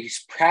supposed to be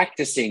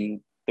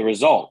practicing the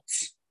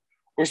results.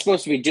 We're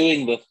supposed to be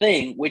doing the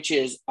thing, which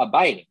is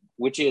abiding,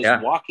 which is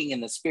walking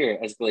in the Spirit,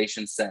 as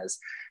Galatians says.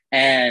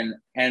 And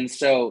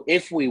so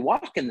if we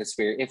walk in the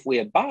Spirit, if we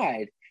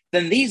abide,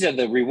 then these are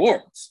the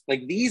rewards.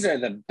 Like, these are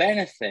the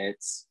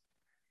benefits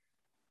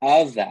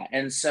of that.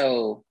 And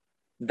so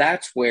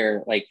that's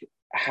where, like,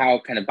 how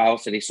kind of Bible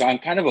study. So I'm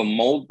kind of a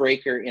mold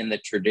breaker in the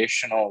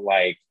traditional,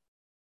 like,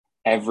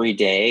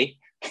 everyday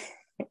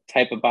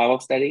type of Bible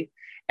study,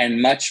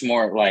 and much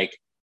more like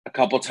a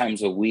couple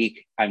times a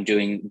week, I'm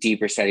doing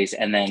deeper studies.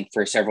 And then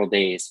for several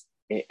days,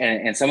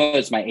 and some of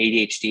it's my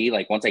ADHD.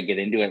 Like, once I get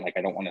into it, like,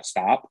 I don't want to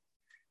stop.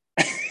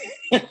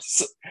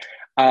 So,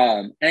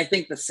 and I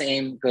think the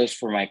same goes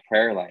for my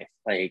prayer life.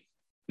 Like,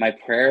 my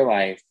prayer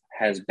life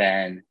has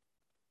been,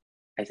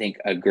 I think,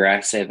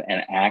 aggressive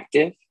and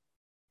active,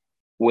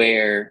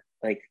 where,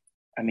 like,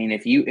 I mean,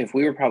 if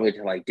we were probably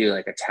to, like, do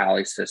like a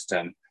tally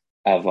system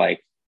of,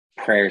 like,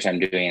 prayers I'm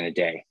doing in a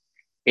day,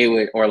 it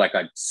would, or like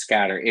a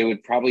scatter, it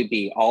would probably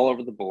be all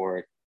over the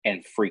board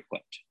and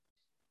frequent,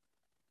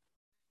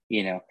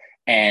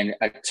 and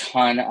a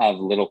ton of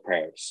little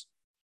prayers.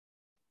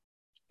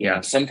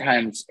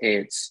 Sometimes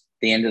it's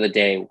the end of the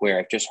day where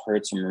I've just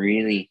heard some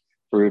really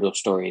brutal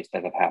stories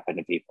that have happened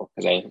to people,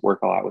 because I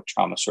work a lot with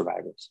trauma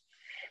survivors,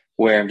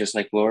 where I'm just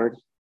like, Lord,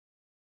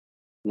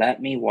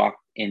 let me walk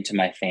into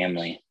my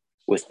family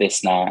with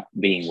this not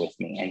being with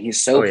me. And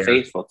he's so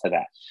faithful to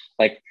that.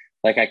 Like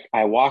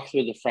I walk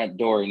through the front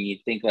door, and you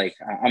think, like,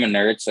 I'm a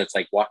nerd, so it's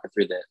like walking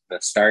through the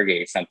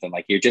Stargate or something.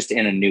 Like, you're just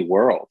in a new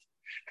world.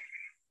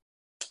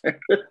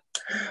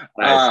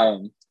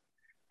 Nice.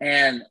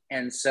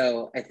 And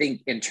so I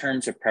think in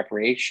terms of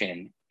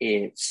preparation,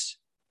 it's,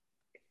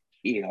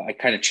 I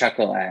kind of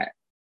chuckle at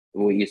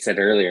what you said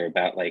earlier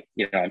about, like,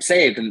 I'm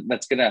saved and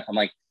that's good enough. I'm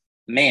like,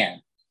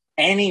 man,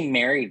 any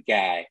married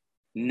guy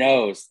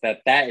knows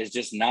that is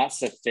just not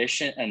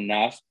sufficient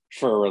enough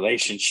for a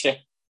relationship.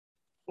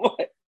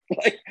 What?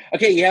 Like,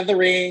 okay, you have the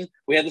ring,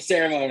 we have the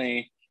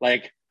ceremony,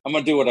 like, I'm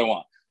gonna do what I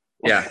want.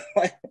 Yeah.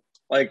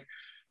 like,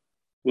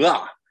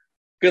 well,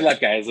 good luck,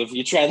 guys, if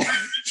you try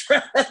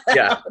that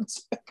out.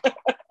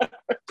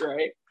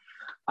 Right.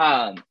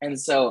 And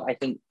so I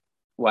think,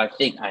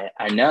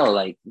 I know,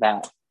 like,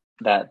 that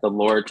the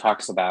Lord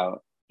talks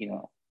about,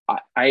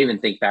 I even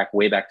think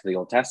way back to the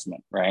Old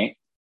Testament, right?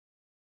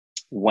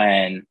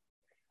 When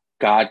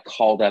God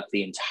called up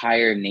the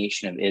entire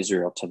nation of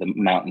Israel to the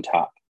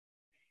mountaintop.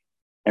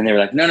 And they were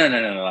like, no,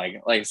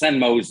 like send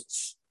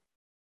Moses.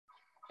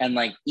 And,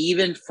 like,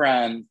 even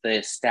from the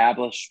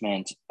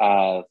establishment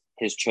of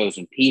his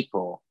chosen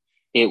people,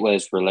 it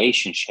was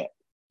relationship.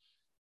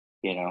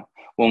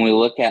 When we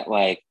look at,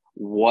 like,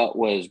 what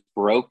was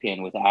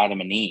broken with Adam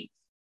and Eve,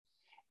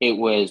 it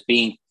was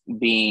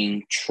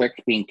being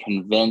tricked, being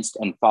convinced,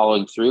 and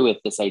following through with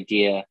this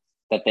idea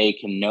that they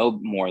can know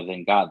more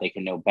than God, they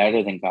can know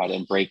better than God,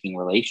 and breaking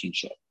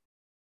relationship.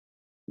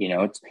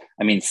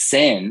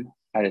 Sin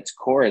at its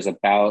core is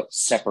about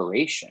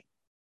separation.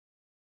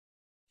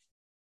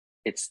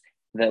 It's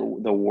the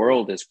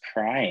world is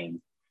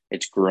crying,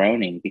 it's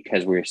groaning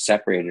because we're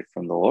separated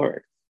from the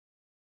Lord.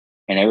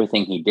 And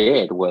everything he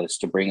did was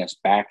to bring us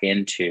back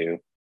into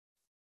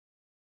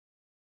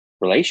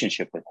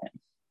relationship with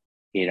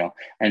him,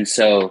 And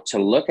so to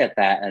look at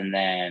that, and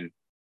then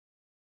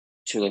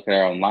to look at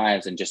our own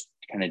lives and just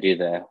kind of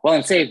do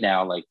I'm saved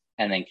now, like,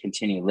 and then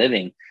continue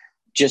living.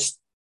 Just,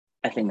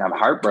 I think I'm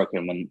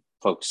heartbroken when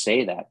folks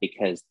say that,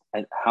 because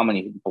how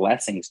many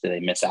blessings do they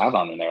miss out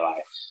on in their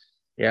life?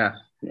 Yeah.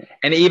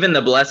 And even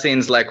the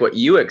blessings like what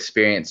you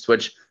experienced,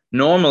 which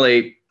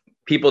normally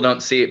people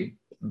don't see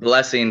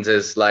blessings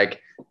as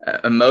like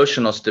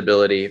emotional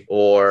stability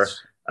or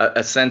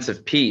a sense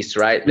of peace,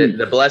 right?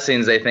 The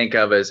blessings they think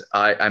of as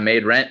I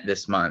made rent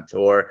this month,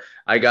 or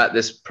I got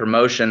this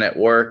promotion at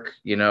work,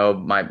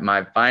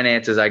 my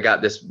finances, I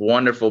got this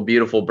wonderful,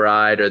 beautiful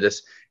bride, or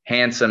this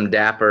handsome,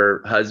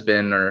 dapper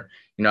husband, or,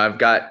 I've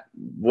got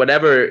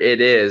whatever it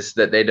is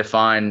that they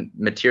define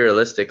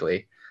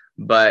materialistically.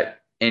 But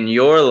in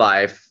your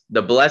life,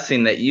 the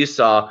blessing that you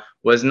saw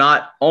was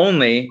not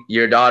only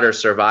your daughter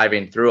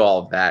surviving through all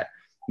of that,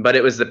 but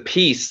it was the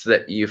peace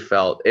that you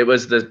felt. It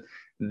was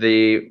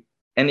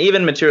and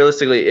even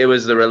materialistically, it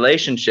was the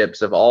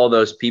relationships of all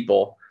those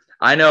people.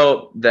 I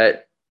know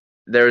that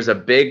there's a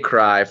big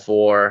cry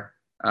for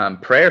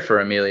prayer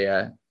for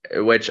Amelia,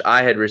 which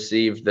I had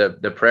received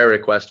the prayer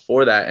request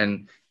for that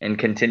and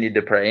continued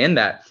to pray in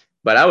that.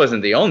 But I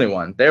wasn't the only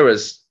one. There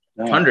was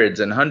hundreds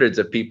and hundreds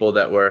of people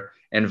that were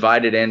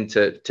invited in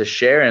to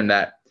share in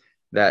that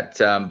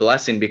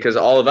blessing, because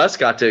all of us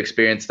got to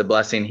experience the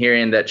blessing,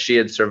 hearing that she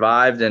had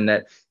survived and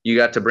that you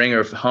got to bring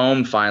her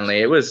home finally.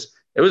 It was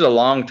a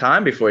long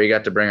time before you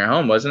got to bring her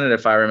home, wasn't it?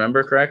 If I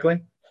remember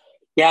correctly.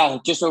 Yeah,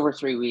 just over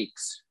 3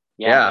 weeks.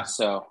 Yeah.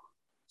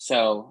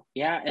 So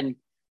yeah, and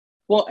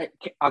well,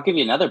 I'll give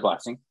you another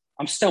blessing.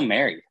 I'm still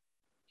married.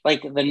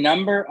 Like the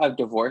number of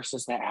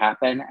divorces that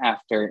happen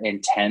after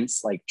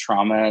intense like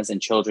traumas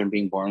and children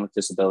being born with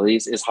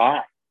disabilities is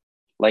high.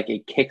 Like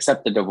it kicks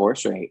up the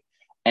divorce rate.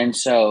 And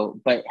so,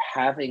 but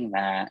having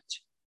that,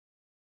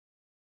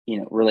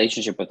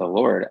 relationship with the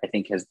Lord, I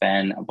think has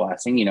been a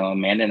blessing.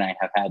 Amanda and I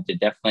have had to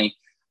definitely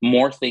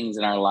more things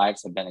in our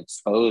lives have been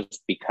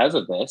exposed because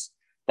of this,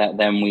 that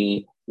then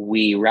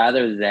we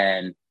rather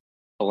than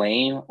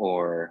blame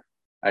or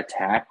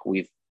attack,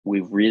 we've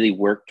really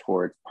worked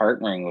towards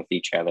partnering with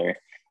each other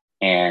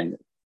and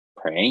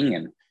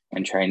praying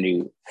and trying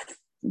to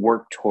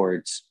work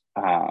towards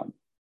a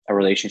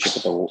relationship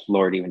with the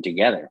Lord even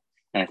together.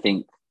 And I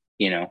think,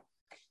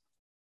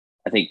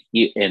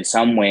 in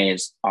some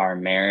ways our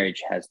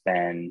marriage has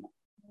been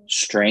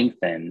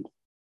strengthened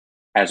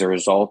as a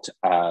result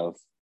of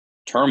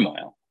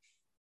turmoil.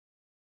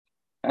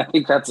 I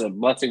think that's a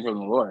blessing from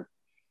the Lord.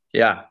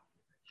 Yeah.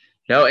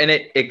 No, and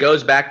it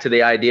goes back to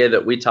the idea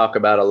that we talk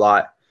about a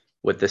lot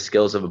with the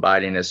skills of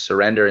abiding is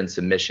surrender and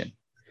submission.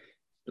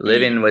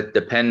 Living with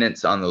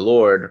dependence on the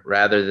Lord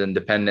rather than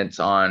dependence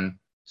on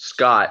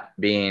Scott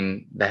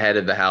being the head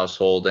of the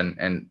household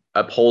and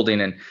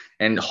upholding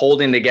and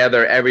holding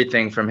together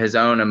everything from his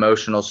own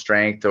emotional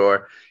strength,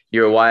 or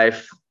your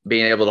wife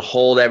being able to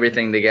hold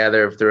everything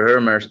together through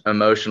her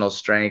emotional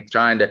strength,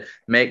 trying to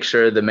make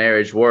sure the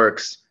marriage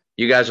works.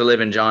 You guys are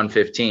living John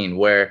 15,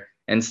 where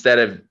instead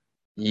of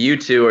you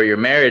two or your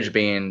marriage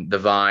being the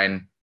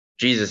vine,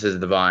 Jesus is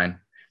the vine.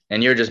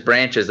 And you're just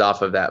branches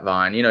off of that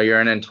vine.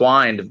 You're an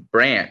entwined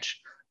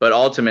branch, but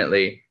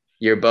ultimately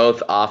you're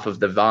both off of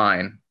the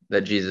vine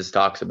that Jesus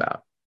talks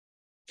about.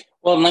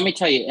 Well, let me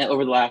tell you,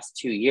 over the last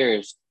 2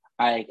 years,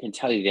 I can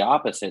tell you the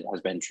opposite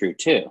has been true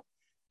too.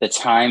 The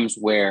times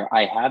where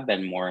I have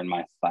been more in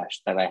my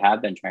flesh, that I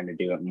have been trying to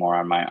do it more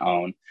on my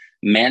own.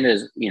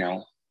 Amanda's,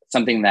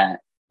 something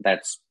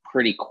that's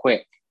pretty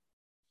quick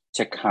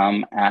to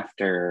come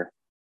after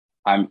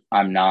I'm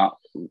not,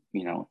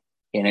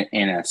 in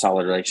a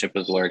solid relationship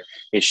with the Lord,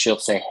 is she'll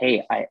say,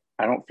 hey, I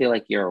don't feel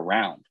like you're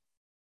around.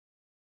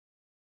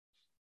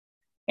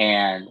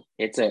 And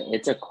it's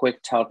a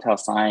quick telltale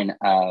sign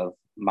of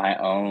my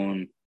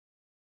own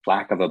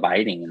lack of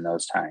abiding in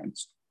those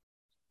times.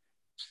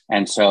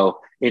 And so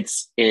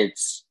it's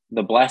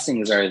the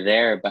blessings are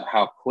there, but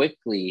how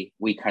quickly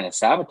we kind of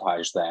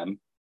sabotage them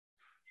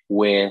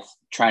with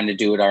trying to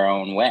do it our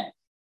own way.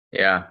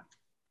 Yeah.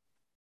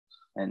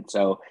 And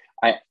so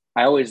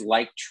I always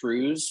like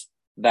truths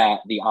that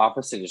the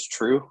opposite is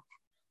true,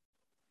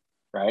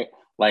 right?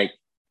 Like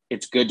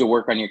it's good to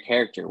work on your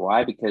character.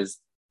 Why? Because,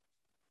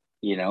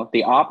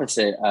 the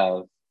opposite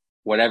of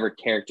whatever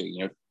character,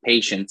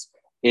 patience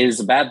is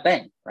a bad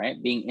thing,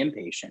 right? Being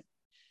impatient.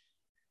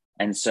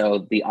 And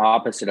so the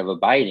opposite of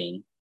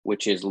abiding,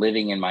 which is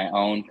living in my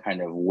own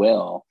kind of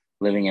will,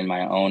 living in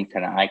my own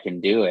kind of, I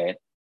can do it.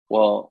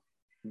 Well,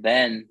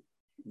 then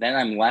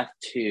I'm left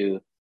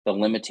to the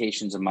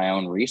limitations of my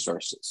own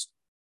resources.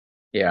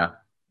 Yeah.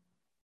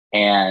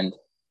 And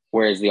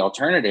whereas the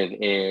alternative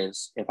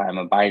is, if I'm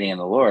abiding in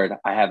the Lord,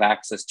 I have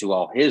access to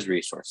all his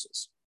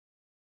resources,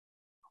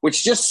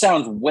 which just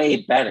sounds way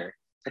better.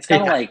 It's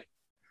kind of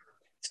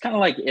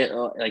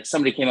like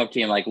somebody came up to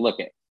you and like, look,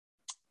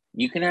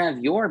 you can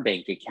have your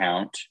bank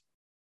account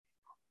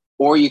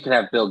or you can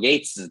have Bill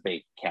Gates's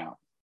bank account.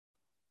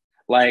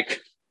 Like,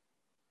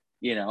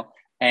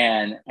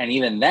 and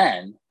even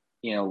then,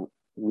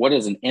 what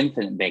does an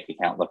infinite bank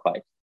account look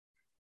like?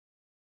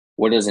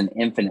 What does an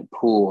infinite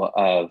pool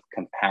of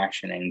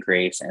compassion and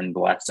grace and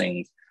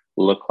blessings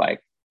look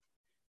like?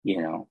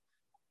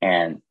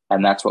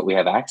 And that's what we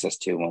have access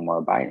to when we're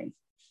abiding.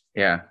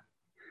 Yeah.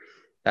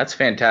 That's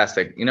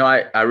fantastic.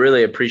 I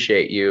really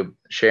appreciate you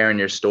sharing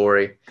your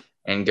story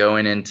and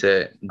going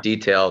into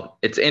detail.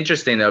 It's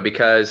interesting though,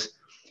 because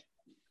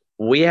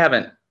we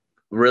haven't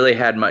really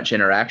had much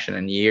interaction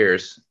in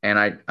years.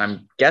 And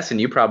I'm guessing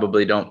you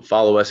probably don't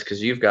follow us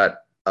because you've got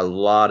a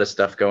lot of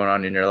stuff going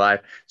on in your life.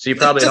 So you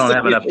probably don't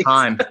have enough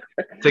time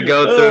to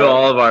go through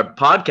all of our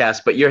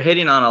podcasts, but you're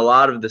hitting on a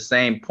lot of the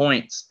same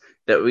points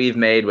that we've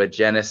made with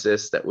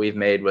Genesis, that we've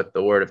made with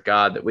the Word of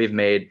God, that we've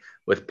made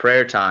with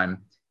prayer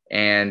time.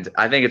 And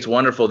I think it's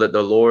wonderful that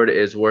the Lord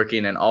is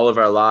working in all of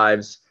our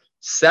lives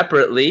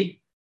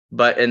separately,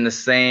 but in the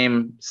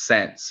same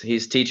sense.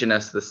 He's teaching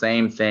us the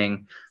same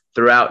thing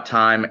throughout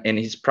time. And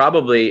he's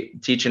probably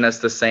teaching us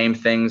the same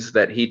things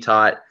that he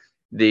taught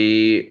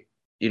the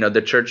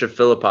church of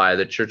Philippi,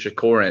 the church of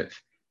Corinth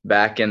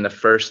back in the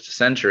first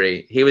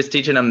century. He was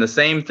teaching them the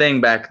same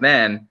thing back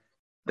then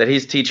that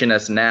he's teaching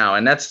us now.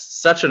 And that's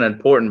such an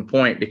important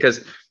point,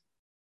 because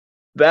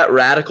that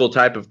radical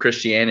type of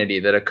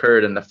Christianity that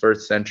occurred in the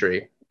first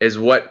century is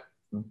what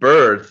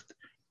birthed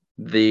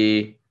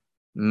the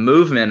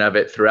movement of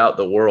it throughout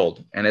the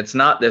world. And it's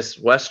not this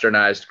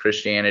westernized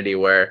Christianity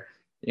where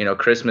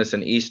Christmas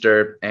and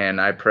Easter, and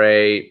I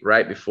pray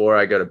right before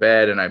I go to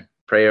bed, and I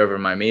pray over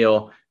my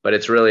meal, but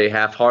it's really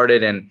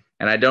half-hearted, and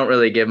I don't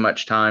really give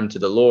much time to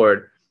the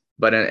Lord,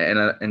 but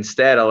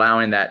instead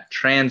allowing that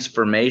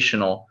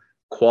transformational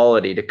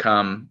quality to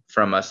come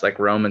from us, like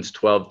Romans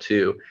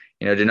 12:2.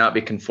 Do not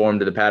be conformed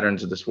to the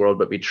patterns of this world,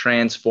 but be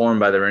transformed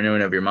by the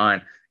renewing of your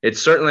mind.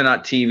 It's certainly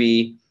not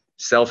TV,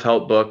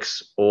 self-help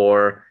books,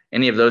 or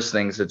any of those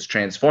things that's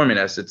transforming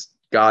us. It's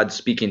God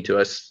speaking to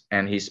us,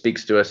 and he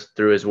speaks to us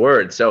through his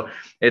word. So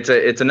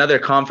it's another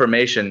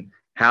confirmation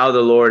how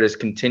the Lord is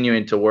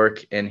continuing to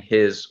work in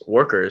his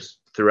workers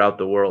throughout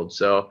the world.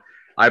 So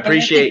I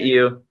appreciate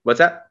you. What's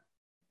that?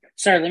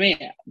 I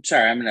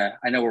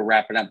know we're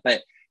wrapping up,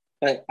 but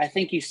I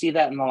think you see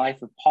that in the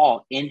life of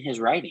Paul in his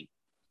writing.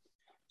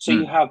 So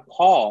you have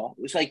Paul.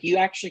 It's like you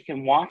actually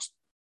can watch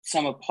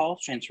some of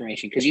Paul's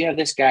transformation, because you have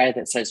this guy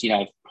that says,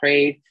 I've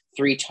prayed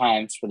 3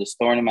 times for this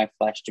thorn in my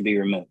flesh to be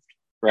removed,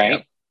 right?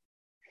 Yep.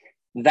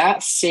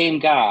 That same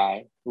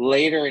guy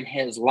later in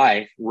his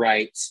life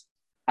writes,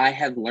 I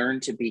have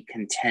learned to be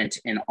content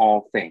in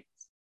all things.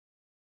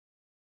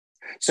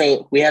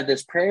 So we have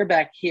this prayer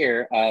back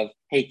here of,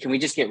 hey, can we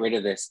just get rid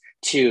of this?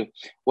 To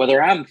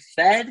whether I'm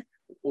fed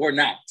or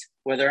not,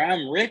 whether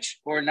I'm rich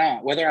or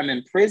not, whether I'm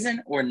in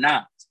prison or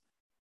not,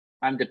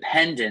 I'm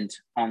dependent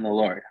on the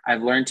Lord.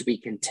 I've learned to be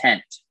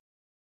content,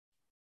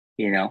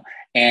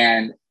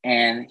 and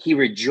he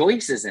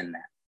rejoices in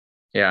that.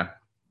 Yeah.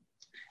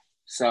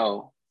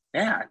 So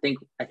yeah,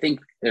 I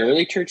think the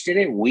early church did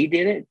it. We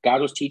did it.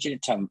 God was teaching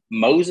it to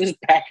Moses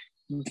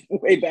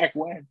way back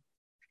when.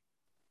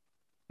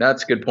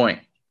 That's a good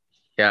point.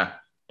 Yeah.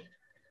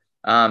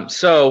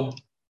 So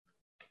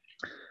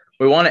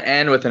we want to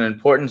end with an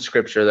important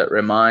scripture that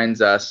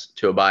reminds us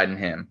to abide in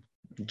him.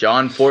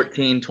 John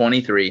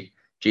 14:23.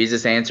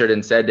 Jesus answered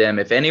and said to him,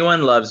 if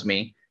anyone loves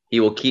me, he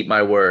will keep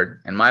my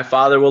word, and my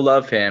Father will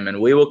love him, and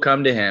we will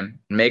come to him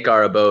and make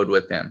our abode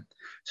with him.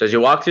 So as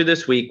you walk through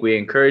this week, we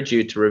encourage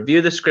you to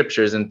review the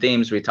scriptures and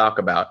themes we talk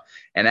about,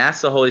 and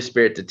ask the Holy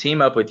Spirit to team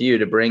up with you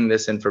to bring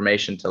this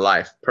information to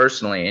life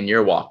personally in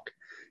your walk.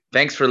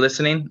 Thanks for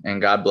listening,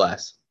 and God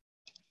bless.